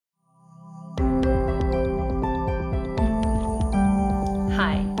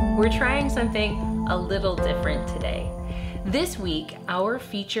trying something a little different today. This week, our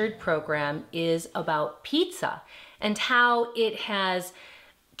featured program is about pizza and how it has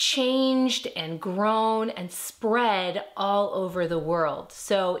changed and grown and spread all over the world.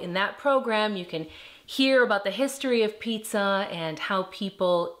 So in that program, you can hear about the history of pizza and how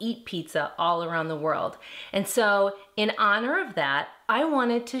people eat pizza all around the world. And so in honor of that, I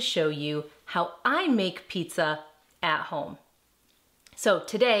wanted to show you how I make pizza at home. So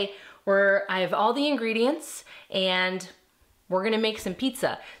today, I have all the ingredients and we're gonna make some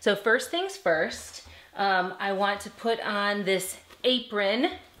pizza. So first things first, I want to put on this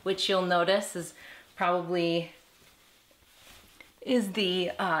apron, which you'll notice is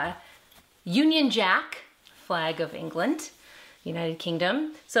the Union Jack flag of England, United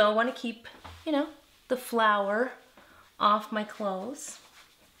Kingdom. So I want to keep, the flour off my clothes.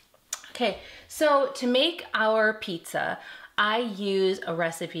 Okay, so to make our pizza, I use a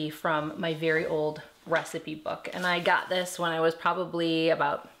recipe from my very old recipe book. And I got this when I was probably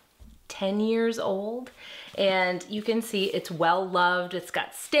about 10 years old. And you can see it's well loved. It's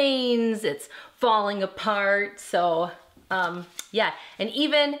got stains, it's falling apart. So yeah, and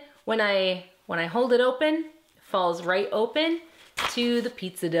even when I hold it open, it falls right open to the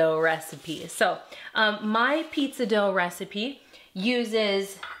pizza dough recipe. So my pizza dough recipe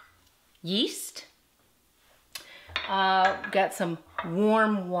uses yeast, got some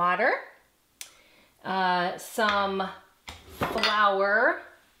warm water, some flour,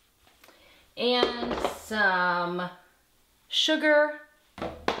 and some sugar,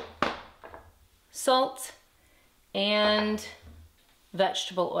 salt, and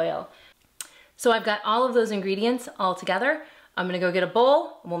vegetable oil. So I've got all of those ingredients all together. I'm gonna go get a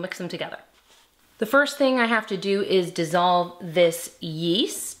bowl and we'll mix them together. The first thing I have to do is dissolve this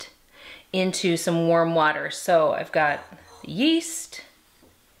yeast into some warm water. So I've got the yeast.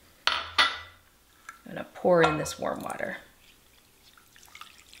 I'm gonna pour in this warm water.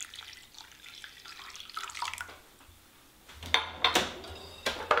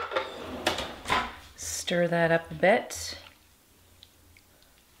 Stir that up a bit.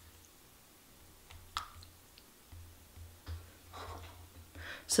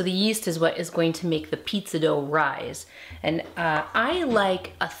 So the yeast is what is going to make the pizza dough rise. And I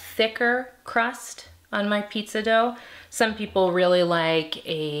like a thicker crust on my pizza dough. Some people really like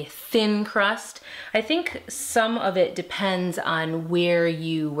a thin crust. I think some of it depends on where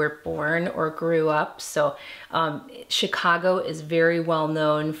you were born or grew up. So Chicago is very well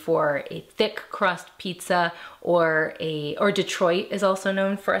known for a thick crust pizza, or Detroit is also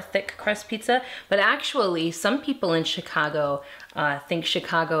known for a thick crust pizza. But actually, some people in Chicago think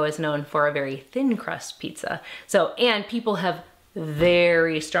Chicago is known for a very thin crust pizza. So, and people have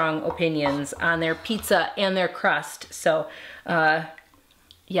very strong opinions on their pizza and their crust. So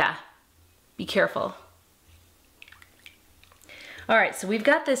yeah, be careful. All right, so we've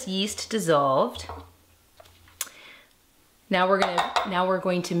got this yeast dissolved. Now we're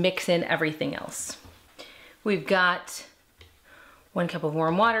going to mix in everything else. We've got 1 cup of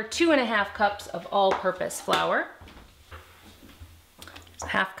warm water, 2.5 cups of all-purpose flour. It's a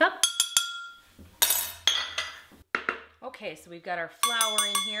 1/2 cup. Okay, so we've got our flour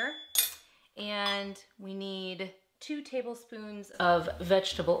in here, and we need 2 tablespoons of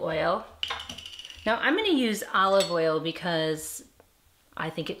vegetable oil. Now I'm gonna use olive oil because I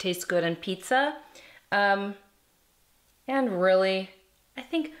think it tastes good on pizza. And really, I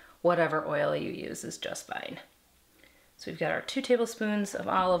think whatever oil you use is just fine. So we've got our 2 tablespoons of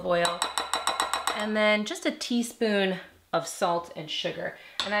olive oil, and then just a teaspoon of salt and sugar.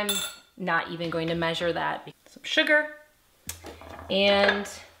 And I'm not even going to measure that. Some sugar, and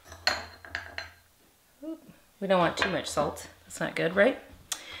we don't want too much salt. That's not good, right?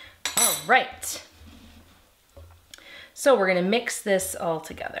 All right. So we're gonna mix this all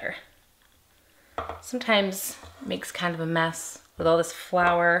together. Sometimes it makes kind of a mess with all this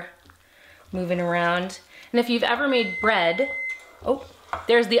flour moving around. And if you've ever made bread, oh,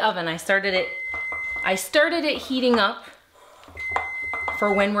 there's the oven. I started it heating up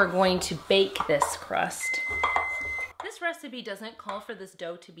for when we're going to bake this crust. This recipe doesn't call for this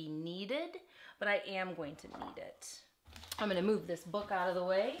dough to be kneaded, but I am going to knead it. I'm gonna move this book out of the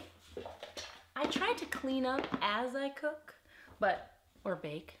way. I try to clean up as I cook, or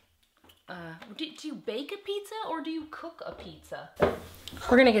bake. Do you bake a pizza or do you cook a pizza?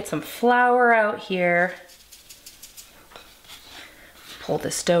 We're gonna get some flour out here. Pull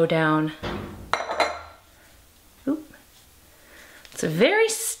this dough down. Oop. It's very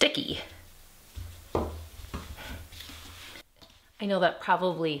sticky. I know that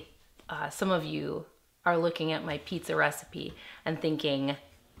probably some of you are looking at my pizza recipe and thinking,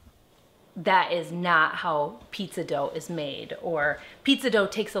 that is not how pizza dough is made, or pizza dough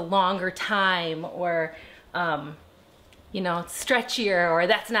takes a longer time, or you know, it's stretchier, or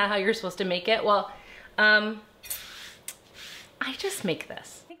that's not how you're supposed to make it. Well, I just make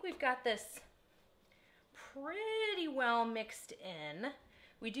this. I think we've got this pretty well mixed in.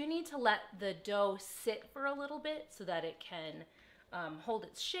 We do need to let the dough sit for a little bit so that it can hold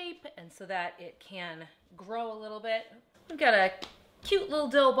its shape and so that it can grow a little bit. We've got a cute little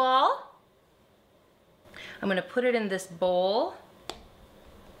dough ball. I'm gonna put it in this bowl.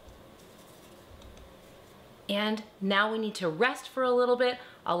 And now we need to rest for a little bit.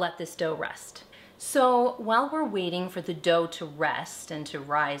 I'll let this dough rest. So while we're waiting for the dough to rest and to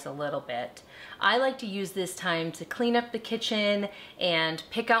rise a little bit, I like to use this time to clean up the kitchen and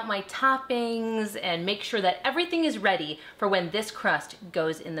pick out my toppings and make sure that everything is ready for when this crust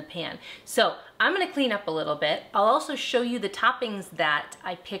goes in the pan. So I'm gonna clean up a little bit. I'll also show you the toppings that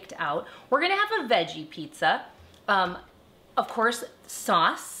I picked out. We're gonna have a veggie pizza. Of course,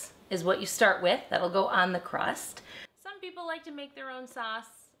 sauce is what you start with. That'll go on the crust. Some people like to make their own sauce.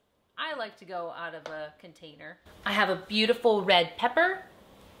 I like to go out of a container. I have a beautiful red pepper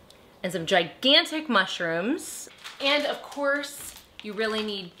and some gigantic mushrooms. And of course, you really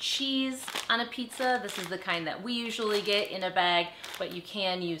need cheese on a pizza. This is the kind that we usually get in a bag, but you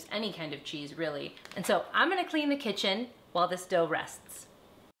can use any kind of cheese, really. And so I'm gonna clean the kitchen while this dough rests.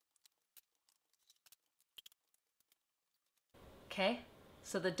 Okay,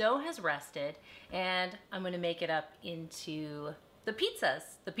 so the dough has rested, and I'm gonna make it up into the pizzas,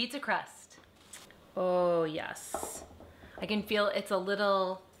 the pizza crust. Oh yes. I can feel it's a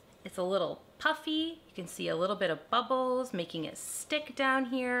little puffy. You can see a little bit of bubbles making it stick down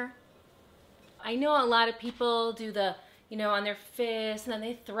here. I know a lot of people do the, you know, on their fist and then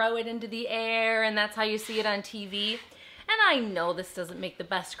they throw it into the air and that's how you see it on TV. And I know this doesn't make the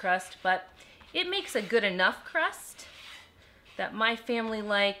best crust, but it makes a good enough crust that my family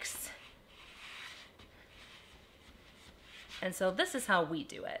likes. And so this is how we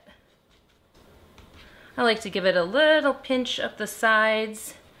do it. I like to give it a little pinch up the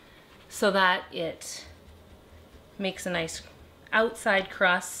sides so that it makes a nice outside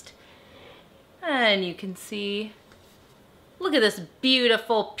crust. And you can see, look at this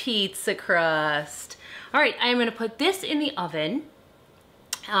beautiful pizza crust. All right, I'm gonna put this in the oven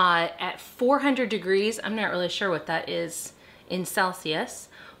at 400 degrees. I'm not really sure what that is in Celsius.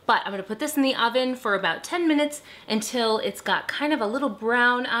 But I'm gonna put this in the oven for about 10 minutes until it's got kind of a little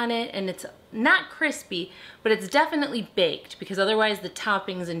brown on it and it's not crispy, but it's definitely baked because otherwise the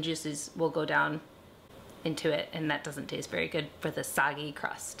toppings and juices will go down into it and that doesn't taste very good for the soggy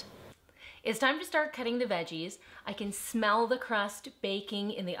crust. It's time to start cutting the veggies. I can smell the crust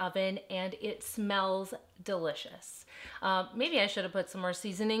baking in the oven and it smells delicious. Maybe I should have put some more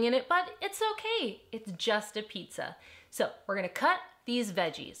seasoning in it, but it's okay. It's just a pizza. So we're gonna cut these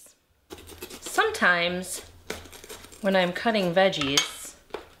veggies. Sometimes when I'm cutting veggies,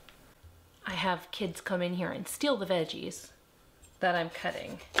 I have kids come in here and steal the veggies that I'm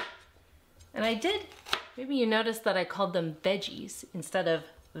cutting. And I did, maybe you noticed that I called them veggies instead of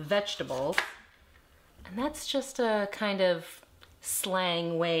vegetables. And that's just a kind of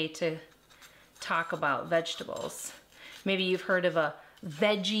slang way to talk about vegetables. Maybe you've heard of a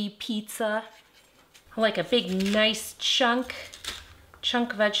veggie pizza. I like a big nice chunk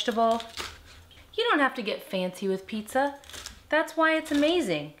vegetable. You don't have to get fancy with pizza. That's why it's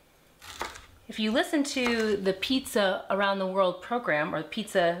amazing. If you listen to the Pizza Around the World program, or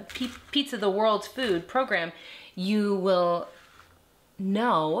Pizza the World's Food program, you will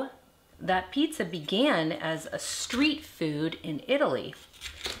know that pizza began as a street food in Italy.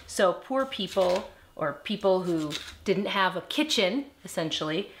 So poor people, or people who didn't have a kitchen,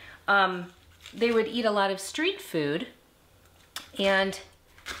 essentially, they would eat a lot of street food, and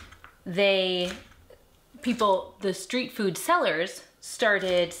the street food sellers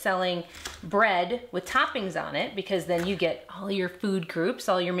started selling bread with toppings on it because then you get all your food groups,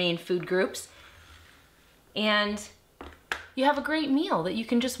 all your main food groups, and you have a great meal that you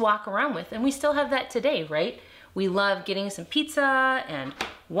can just walk around with. And we still have that today, right? We love getting some pizza and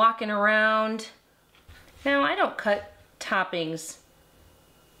walking around. Now, I don't cut toppings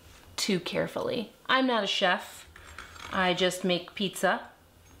too carefully. I'm not a chef. I just make pizza.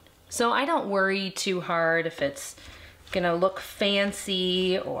 So I don't worry too hard if it's gonna look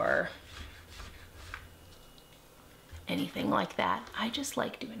fancy or anything like that. I just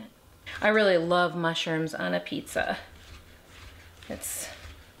like doing it. I really love mushrooms on a pizza. It's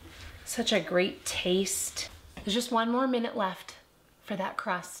such a great taste. There's just one more minute left for that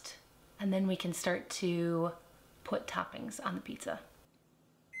crust, and then we can start to put toppings on the pizza.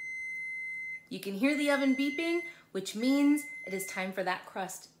 You can hear the oven beeping, which means it is time for that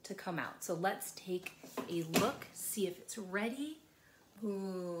crust to come out. So let's take a look, see if it's ready.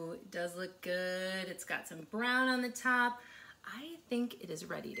 Ooh, it does look good. It's got some brown on the top. I think it is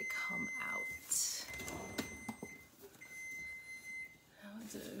ready to come out. Oh,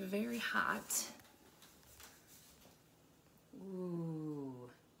 it's very hot. Ooh.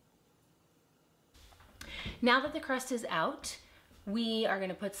 Now that the crust is out, we are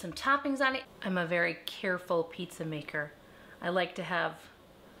gonna put some toppings on it. I'm a very careful pizza maker. I like to have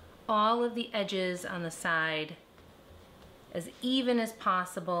all of the edges on the side as even as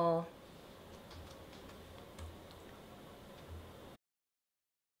possible.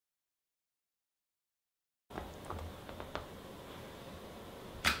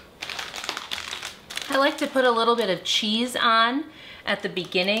 I like to put a little bit of cheese on at the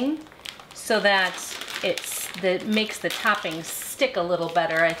beginning so that that makes the toppings stick a little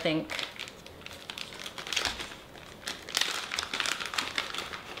better, I think.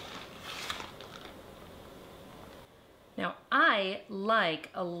 Now, I like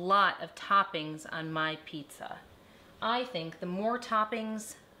a lot of toppings on my pizza. I think the more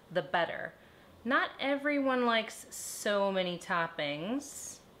toppings, the better. Not everyone likes so many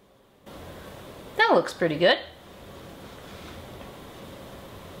toppings. That looks pretty good.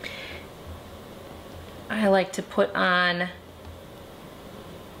 I like to put on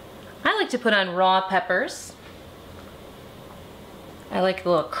raw peppers. I like a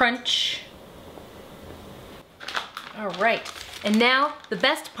little crunch. All right, and now the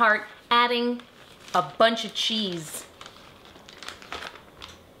best part, adding a bunch of cheese.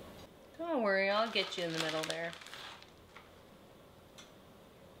 Don't worry, I'll get you in the middle there.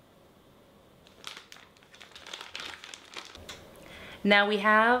 Now we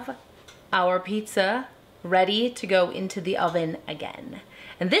have our pizza ready to go into the oven again.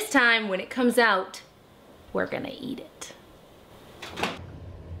 And this time, when it comes out, we're gonna eat it.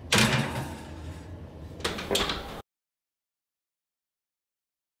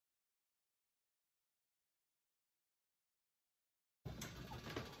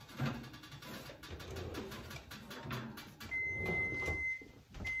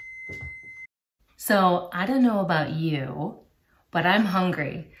 So I don't know about you, but I'm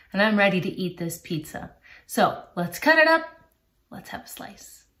hungry and I'm ready to eat this pizza. So let's cut it up. Let's have a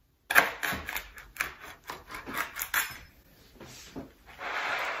slice.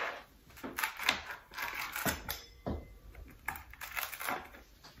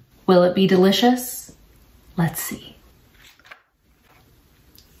 Will it be delicious? Let's see.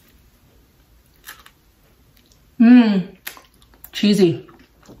 Cheesy.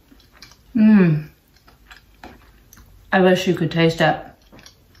 I wish you could taste it.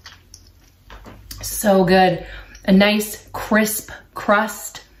 So good. A nice crisp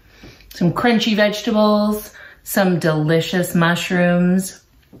crust, some crunchy vegetables, some delicious mushrooms.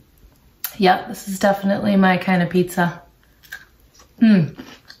 Yep, this is definitely my kind of pizza. I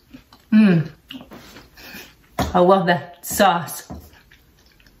love that sauce.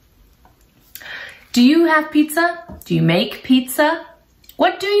 Do you have pizza? Do you make pizza?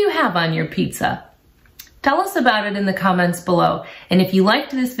 What do you have on your pizza? Tell us about it in the comments below. And if you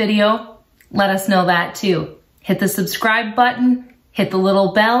liked this video, let us know that too. Hit the subscribe button, hit the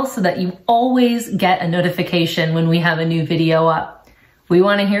little bell so that you always get a notification when we have a new video up. We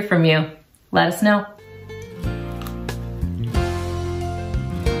want to hear from you. Let us know.